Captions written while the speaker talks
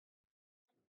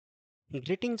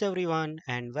Greetings everyone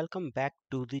and welcome back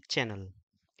to the channel.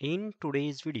 In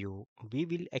today's video, we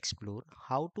will explore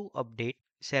how to update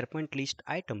SharePoint list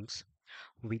items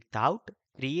without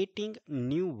creating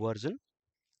new version.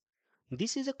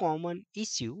 This is a common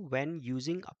issue when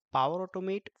using a Power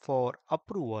Automate for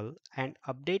approval and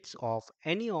updates of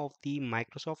any of the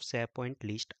Microsoft SharePoint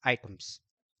list items,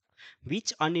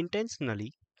 which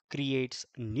unintentionally creates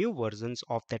new versions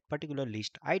of that particular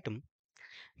list item.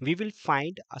 We will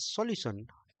find a solution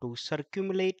to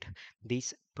circumvent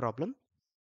this problem.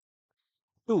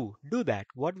 To do that,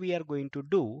 what we are going to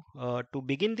do to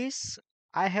begin this,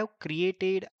 I have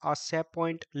created a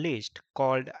SharePoint list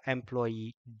called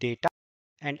employee data.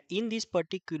 And in this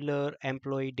particular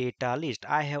employee data list,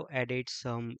 I have added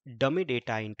some dummy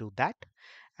data into that.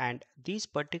 And this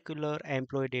particular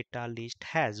employee data list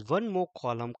has one more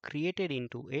column created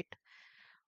into it,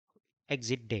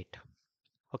 exit date.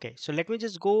 Okay, so let me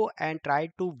just go and try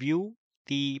to view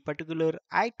the particular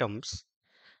items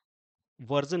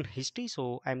version history.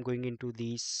 So I'm going into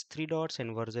these three dots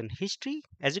and version history.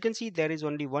 As you can see, there is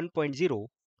only 1.0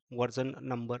 version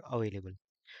number available.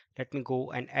 Let me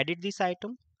go and edit this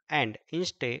item and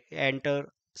instead enter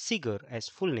Seeger as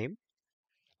full name.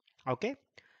 Okay.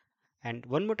 And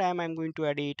one more time, I'm going to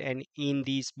add it, and in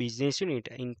this business unit,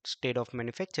 instead of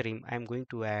manufacturing, I'm going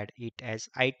to add it as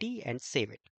IT and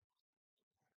save it.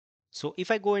 So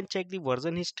if I go and check the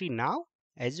version history now,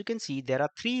 as you can see, there are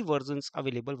three versions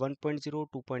available: 1.0,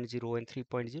 2.0 and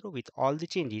 3.0 with all the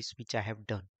changes which I have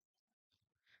done.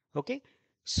 Okay.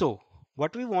 So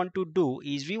what we want to do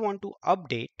is we want to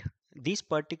update this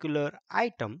particular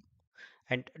item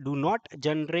and do not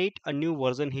generate a new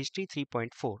version history 3.4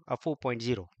 or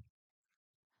 4.0.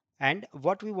 And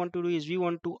what we want to do is we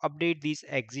want to update this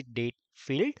exit date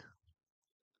field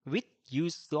with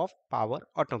use of Power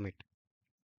Automate.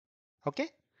 Okay.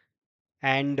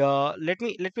 And let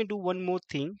me do one more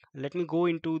thing. Let me go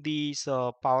into this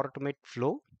Power Automate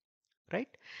flow, right,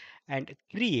 and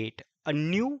create a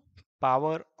new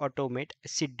Power Automate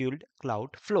scheduled cloud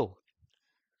flow.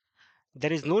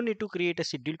 There is no need to create a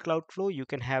scheduled cloud flow. You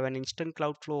can have an instant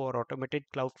cloud flow or automated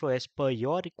cloud flow as per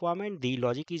your requirement. The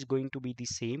logic is going to be the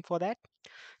same for that.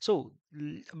 So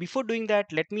before doing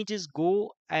that, let me just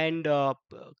go and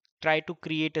try to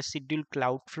create a scheduled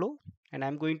cloud flow. And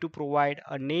I'm going to provide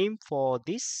a name for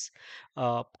this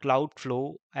cloud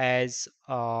flow as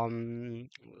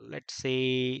let's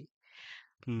say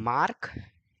mark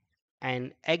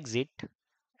and exit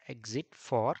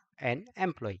for an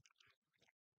employee.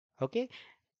 Okay,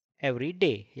 every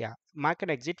day. Yeah, mark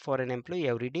and exit for an employee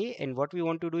every day. And what we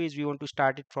want to do is we want to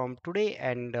start it from today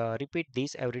and repeat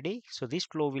this every day. So this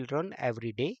flow will run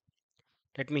every day.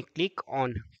 Let me click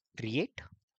on create.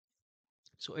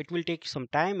 So it will take some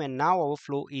time, and now our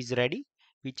flow is ready,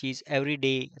 which is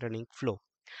everyday running flow.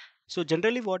 So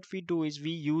generally what we do is we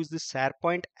use the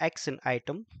SharePoint action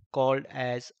item called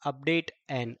as update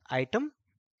an item.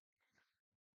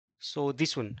 So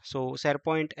this one, so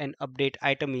SharePoint and update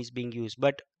item is being used,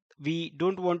 but we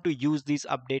don't want to use this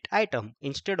update item.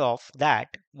 Instead of that,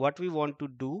 what we want to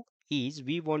do is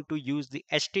we want to use the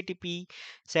HTTP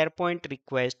SharePoint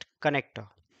request connector,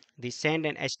 the send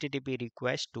an HTTP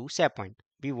request to SharePoint.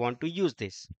 We want to use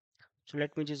this. So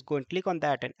let me just go and click on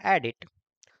that and add it.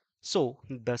 So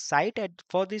the site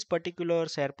for this particular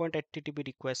SharePoint HTTP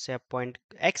request SharePoint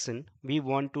action, we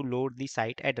want to load the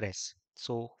site address.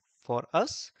 So for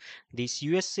us, this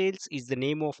US sales is the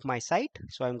name of my site.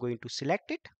 So I'm going to select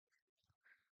it.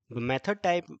 The method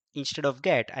type, instead of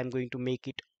get, I'm going to make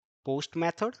it post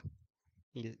method,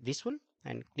 this one,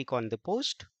 and click on the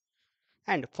post.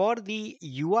 And for the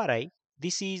URI,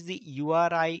 this is the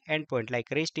URI endpoint, like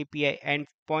REST API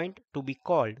endpoint to be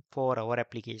called for our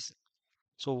application.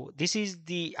 So this is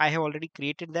the, I have already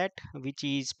created that, which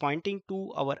is pointing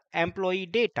to our employee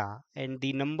data and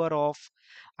the number of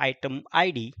item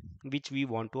ID which we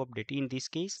want to update. In this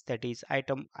case, that is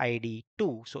item ID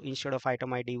 2. So instead of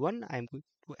item ID 1, I'm going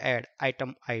to add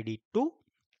item ID 2.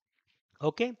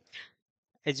 Okay,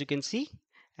 as you can see.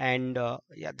 And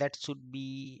yeah, that should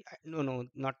be no,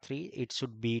 not 3, it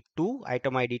should be 2,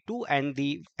 item ID 2, and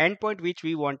the endpoint which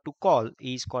we want to call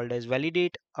is called as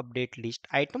validate update list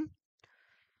item.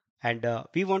 And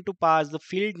we want to pass the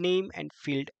field name and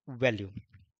field value.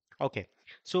 Okay,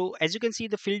 so as you can see,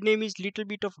 the field name is little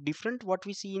bit of different what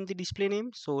we see in the display name.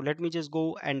 So let me just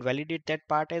go and validate that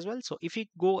part as well. So if we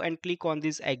go and click on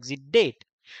this exit date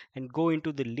and go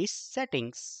into the list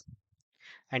settings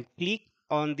and click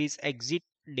on this exit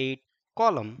date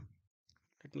column,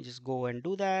 let me just go and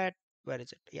do that. Where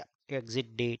is it? Yeah,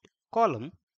 exit date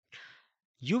column.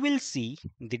 you will see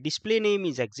the display name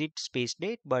is exit space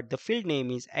date, but the field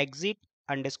name is exit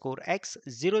underscore x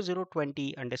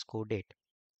 0020 underscore date.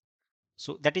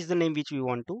 So that is the name which we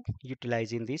want to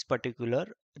utilize in this particular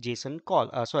JSON call.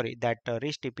 Sorry, that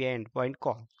REST API endpoint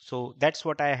call. So that's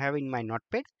what I have in my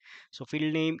notepad. So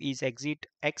field name is exit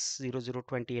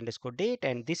x0020 underscore date,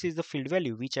 and this is the field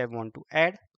value which I want to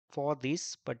add for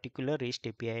this particular REST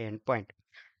API endpoint.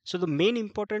 So the main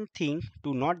important thing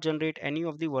to not generate any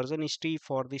of the version history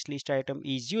for this list item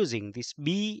is using this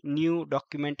be new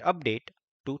document update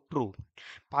to true.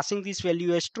 Passing this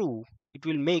value as true, it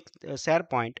will make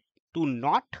SharePoint to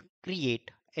not create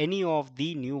any of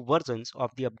the new versions of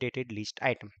the updated list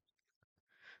item.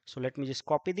 So let me just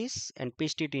copy this and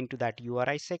paste it into that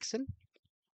URI section,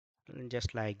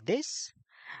 just like this.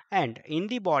 And in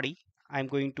the body, I'm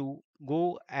going to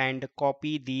go and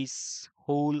copy this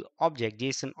whole object,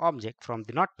 JSON object from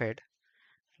the notepad.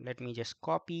 Let me just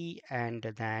copy and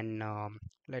then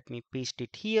let me paste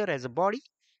it here as a body.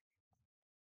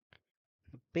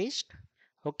 Paste.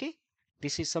 Okay,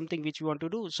 this is something which we want to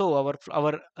do. So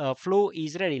our flow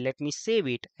is ready. Let me save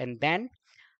it, and then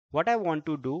what I want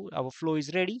to do, our flow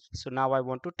is ready. So now I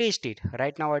want to test it.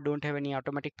 Right now I don't have any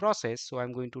automatic process, so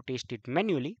I'm going to test it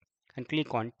manually and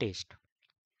click on test,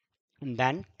 and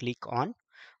then click on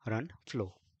run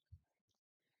flow.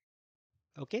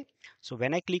 Okay, so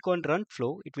when I click on run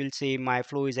flow, it will say my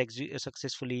flow is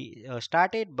successfully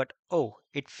started, but oh,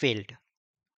 it failed.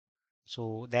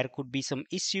 So there could be some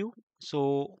issue.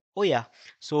 So oh yeah,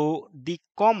 so the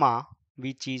comma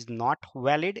which is not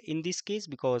valid in this case,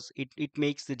 because it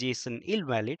makes the JSON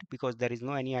invalid because there is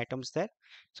no any items there.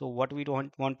 So what we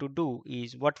don't want to do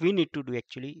is, what we need to do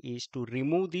actually is to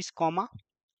remove this comma.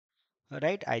 All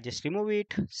right, I just remove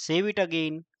it, save it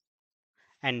again,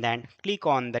 and then click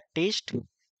on the test,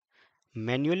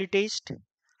 manually test,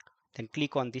 then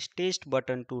click on this test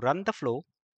button to run the flow.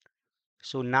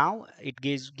 So now it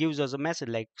gives us a message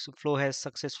like, so flow has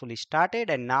successfully started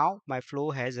and now my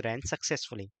flow has ran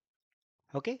successfully.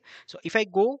 Okay, so if I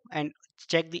go and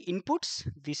check the inputs,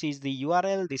 this is the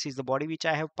URL, this is the body which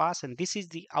I have passed, and this is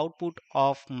the output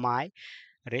of my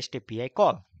REST API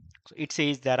call. So it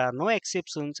says there are no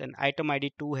exceptions and item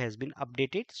ID 2 has been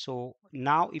updated. So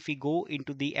now if we go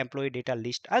into the employee data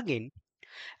list again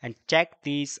and check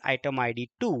this item ID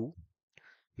 2,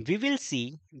 we will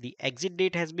see the exit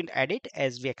date has been added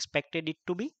as we expected it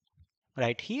to be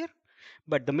right here.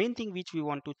 But the main thing which we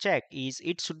want to check is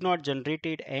it should not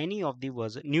generated any of the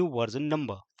new version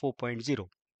number 4.0. So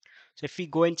if we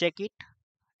go and check it,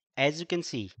 as you can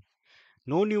see,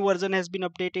 no new version has been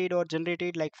updated or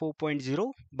generated like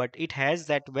 4.0, but it has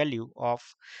that value of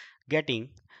getting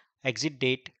exit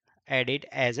date added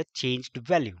as a changed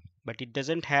value, but it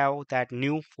doesn't have that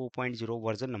new 4.0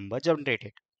 version number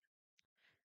generated.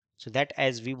 So that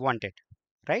as we wanted,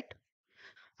 right?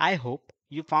 I hope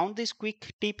you found this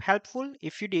quick tip helpful.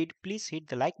 If you did, please hit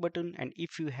the like button, and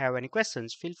if you have any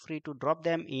questions, feel free to drop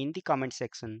them in the comment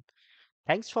section.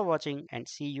 Thanks for watching and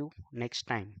see you next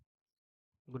time.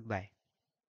 Goodbye.